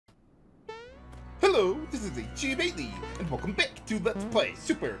Hello, this is H.G. Bailey, and welcome back to Let's Play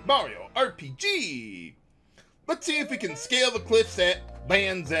Super Mario RPG! Let's see if we can scale the cliffs at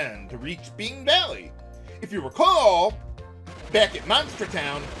Land's End to reach Bean Valley. If you recall, back at Monster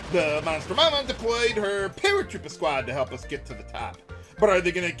Town, the Monster Mama deployed her paratrooper squad to help us get to the top. But are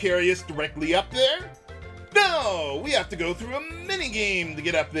they going to carry us directly up there? No! We have to go through a mini-game to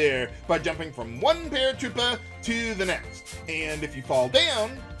get up there by jumping from one paratrooper to the next. And if you fall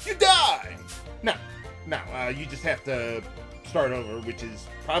down, you die! No, you just have to start over, which is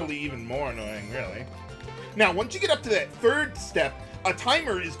probably even more annoying, really. Now, once you get up to that third step, a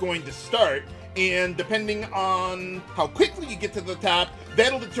timer is going to start, and depending on how quickly you get to the top,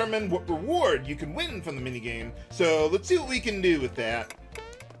 that'll determine what reward you can win from the minigame. So let's see what we can do with that.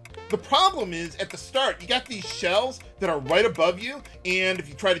 The problem is, at the start, you got these shells that are right above you, and if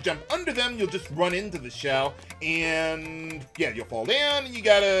you try to jump under them, you'll just run into the shell, and yeah, you'll fall down, and you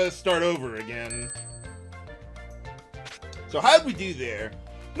gotta start over again. So how'd we do there?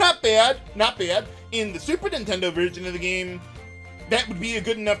 Not bad, not bad. In the Super Nintendo version of the game, that would be a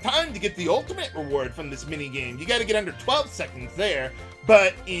good enough time to get the ultimate reward from this mini-game. You gotta get under 12 seconds there,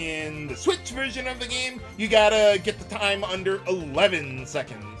 but in the Switch version of the game, you gotta get the time under 11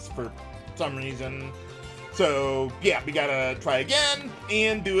 seconds for some reason. So yeah, we gotta try again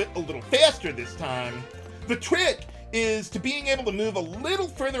and do it a little faster this time. The trick is to being able to move a little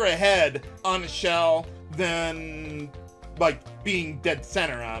further ahead on a shell than like being dead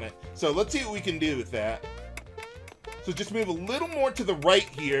center on it. So let's see what we can do with that. So just move a little more to the right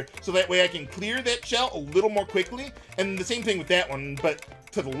here, so that way I can clear that shell a little more quickly. And the same thing with that one, but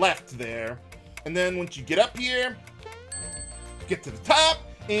to the left there. And then once you get up here, get to the top,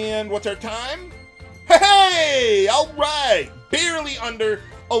 and what's our time? Hey! Alright! Barely under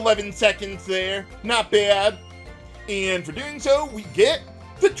 11 seconds there. Not bad. And for doing so, we get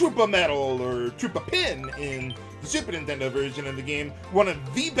the Troopa Medal, or Troopa Pin in the Super Nintendo version of the game. One of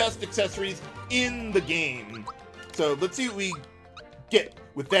the best accessories in the game. So let's see what we get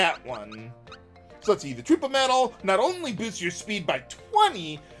with that one. So let's see, the Troopa Medal not only boosts your speed by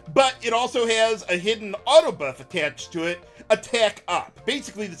 20, but it also has a hidden auto buff attached to it, Attack Up.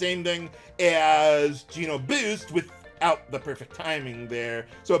 Basically the same thing as Geno Boost without the perfect timing there.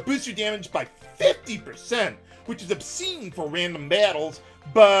 So it boosts your damage by 50%, which is obscene for random battles,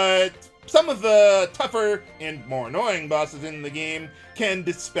 but some of the tougher and more annoying bosses in the game can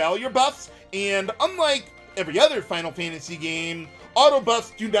dispel your buffs, and unlike every other Final Fantasy game, auto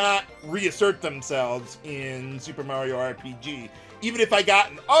buffs do not reassert themselves in Super Mario RPG. Even if I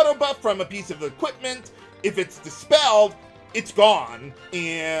got an auto buff from a piece of equipment, if it's dispelled, it's gone,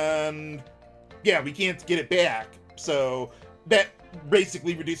 and yeah, we can't get it back. So that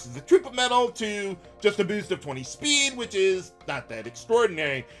basically reduces the Troopa Medal to just a boost of 20 speed, which is not that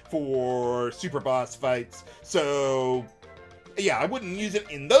extraordinary for super boss fights. So yeah, I wouldn't use it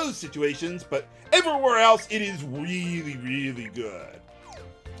in those situations, but everywhere else it is really, really good.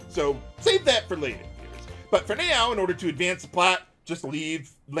 So save that for later, viewers. But for now, in order to advance the plot, just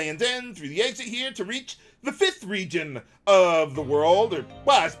leave Land's End through the exit here to reach the 5th region of the world. Or,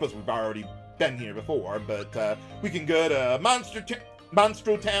 well, I suppose we've already been here before, but we can go to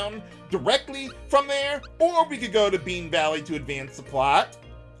Monstro Town directly from there, or we could go to Bean Valley to advance the plot,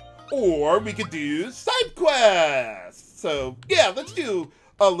 or we could do side quests. So yeah, let's do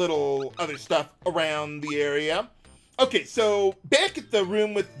a little other stuff around the area. Okay, so back at the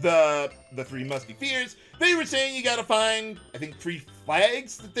room with the Three Musty Fears, they were saying you gotta find, I think, 3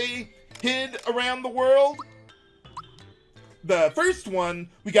 flags that they hid around the world. The first one,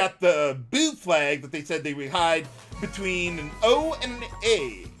 we got the Boo flag that they said they would hide between an O and an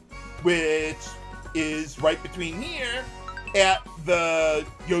A, which is right between here at the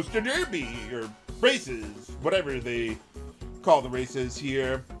Yoster Derby, or races, whatever they call the races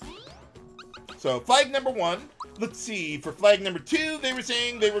here. So flag number 1. Let's see, for flag number 2, they were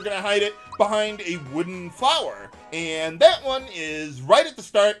saying they were going to hide it behind a wooden flower. And that one is right at the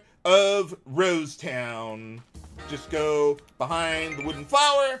start of Rose Town. Just go behind the wooden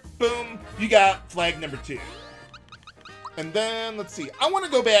flower, boom, you got flag number 2. And then, let's see, I want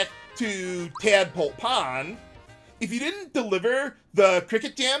to go back to Tadpole Pond. If you didn't deliver the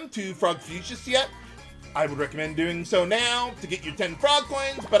Cricket Gem to Frogfucius yet, I would recommend doing so now to get your 10 frog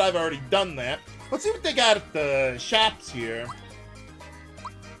coins, but I've already done that. Let's see what they got at the shops here.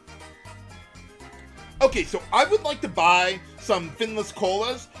 Okay, so I would like to buy some finless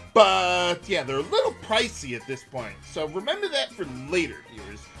colas, but yeah, they're a little pricey at this point. So remember that for later,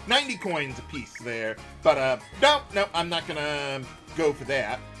 viewers. 90 coins a piece there. But no, I'm not gonna go for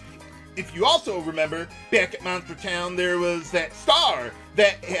that. if you also remember, back at Monster Town, there was that star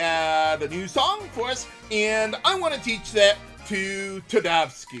that had a new song for us, and I want to teach that to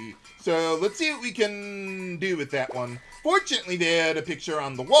Toadofsky. So let's see what we can do with that one. Fortunately, they had a picture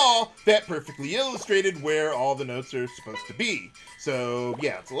on the wall that perfectly illustrated where all the notes are supposed to be. So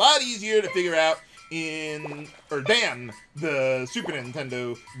yeah, it's a lot easier to figure out than the Super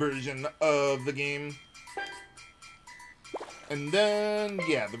Nintendo version of the game. And then,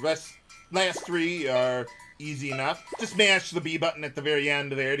 yeah, the last three are easy enough. Just mash the B button at the very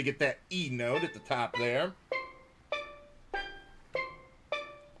end there to get that E note at the top there.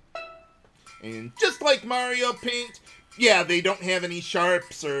 And just like Mario Paint, yeah, they don't have any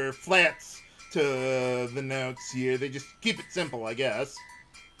sharps or flats to the notes here. They just keep it simple, I guess.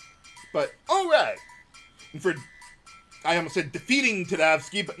 But, alright. And I almost said defeating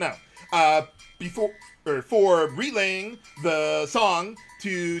Toadofsky, but no. For relaying the song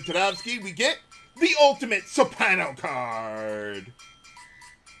to Toadofsky, we get the ultimate soprano card.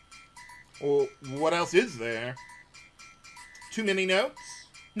 Well, what else is there? Too many notes?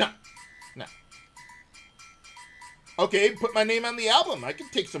 No. Okay, put my name on the album. I can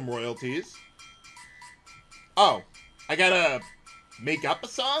take some royalties. Oh, I gotta make up a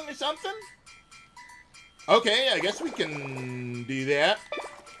song or something? Okay, I guess we can do that.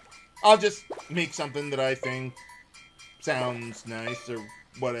 I'll just make something that I think sounds nice or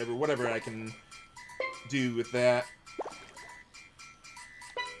whatever I can do with that.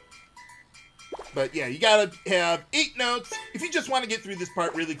 But yeah, you gotta have 8 notes. If you just want to get through this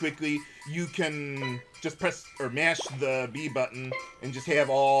part really quickly, you can just press or mash the B button and just have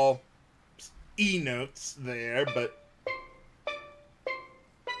all E notes there, but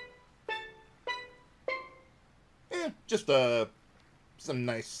just some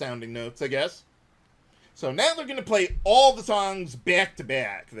nice sounding notes, I guess. So now they're gonna play all the songs back to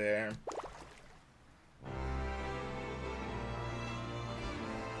back there.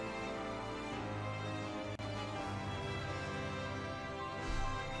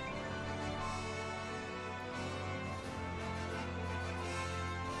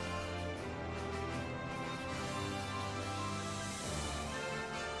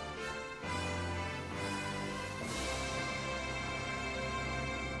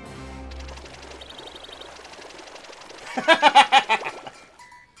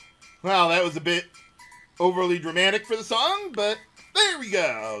 Well, that was a bit overly dramatic for the song, but there we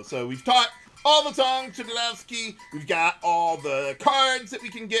go. So we've taught all the songs to Toadofsky. We've got all the cards that we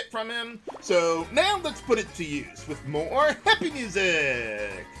can get from him. So now let's put it to use with more happy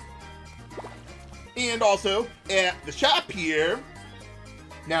music. And also, at the shop here,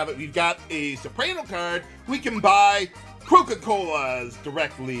 now that we've got a soprano card, we can buy Coca-Colas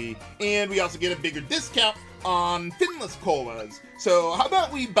directly. And we also get a bigger discount on Finless Colas. So how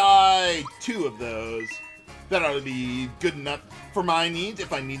about we buy 2 of those? That ought to be good enough for my needs,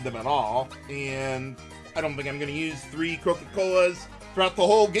 if I need them at all. And I don't think I'm going to use 3 Coca-Colas throughout the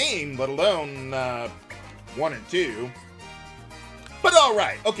whole game, let alone 1 and 2. But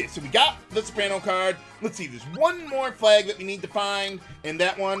alright, okay, so we got the soprano card. Let's see, there's one more flag that we need to find, and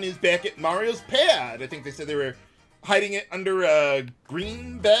that one is back at Mario's pad. I think they said they were hiding it under a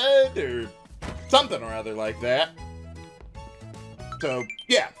green bed, or something or other like that. So,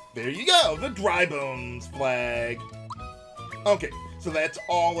 yeah, there you go, the Dry Bones flag. Okay, so that's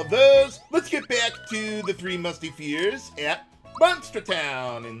all of those. Let's get back to the Three Musty Fears at Monster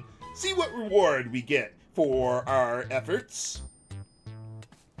Town and see what reward we get for our efforts.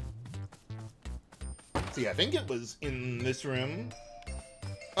 See, I think it was in this room.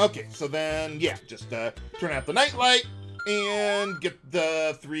 Okay, so then, yeah, just turn out the nightlight and get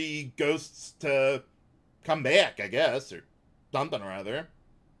the 3 ghosts to come back, I guess, or something or other.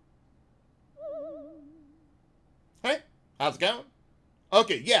 Hey, how's it going?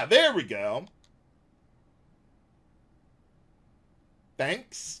 Okay, yeah, there we go.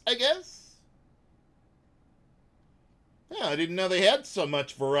 Thanks, I guess? Yeah, I didn't know they had so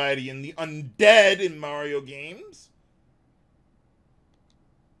much variety in the undead in Mario games.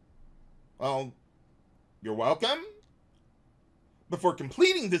 Well, you're welcome. Before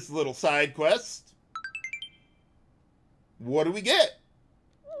completing this little side quest, what do we get?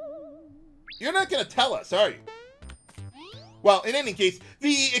 You're not going to tell us, are you? Well, in any case,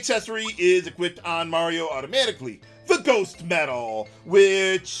 the accessory is equipped on Mario automatically. The Ghost Medal,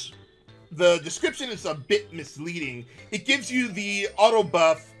 which the description is a bit misleading. It gives you the auto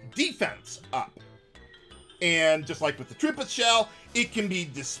buff defense up. And just like with the Triplet Shell, it can be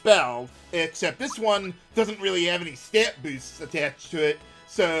dispelled, except this one doesn't really have any stat boosts attached to it.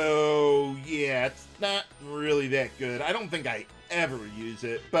 So, yeah, it's not really that good. I don't think I ever use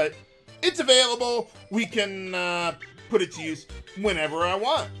it, but it's available. We can put it to use whenever I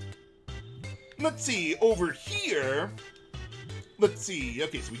want. Let's see, over here, let's see,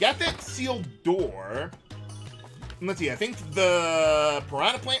 okay, so we got that sealed door. Let's see, I think the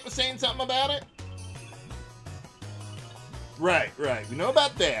piranha plant was saying something about it. Right, we know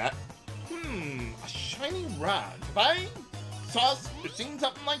about that. A shiny rod. Have I saw or seen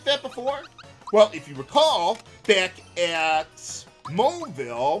something like that before? Well, if you recall, back at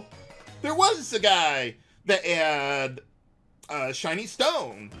Moville, there was a guy that had a shiny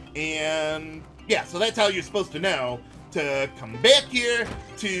stone. And yeah, so that's how you're supposed to know to come back here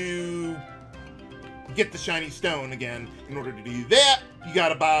to get the shiny stone again. In order to do that, you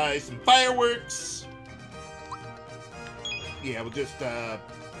gotta buy some fireworks. Yeah, we'll just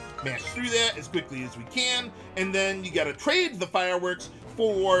mash through that as quickly as we can, and then you gotta trade the fireworks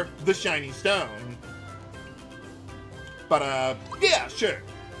for the shiny stone. But yeah, sure.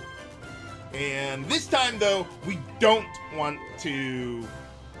 And this time though, we don't want to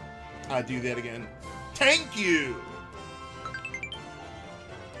do that again. Thank you!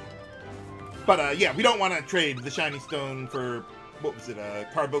 But yeah, we don't want to trade the shiny stone for, what was it, a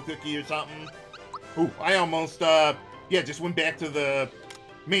carbo cookie or something? Ooh, I almost, yeah, just went back to the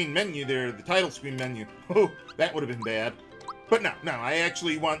main menu there, the title screen menu. Oh, that would have been bad. But no, I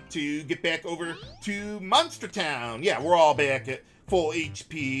actually want to get back over to Monster Town. Yeah, we're all back at full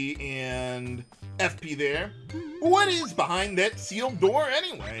HP and FP there. What is behind that sealed door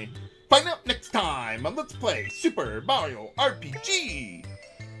anyway? Find out next time on Let's Play Super Mario RPG.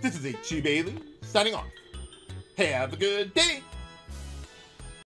 This is H.C. Bailey, signing off. Have a good day.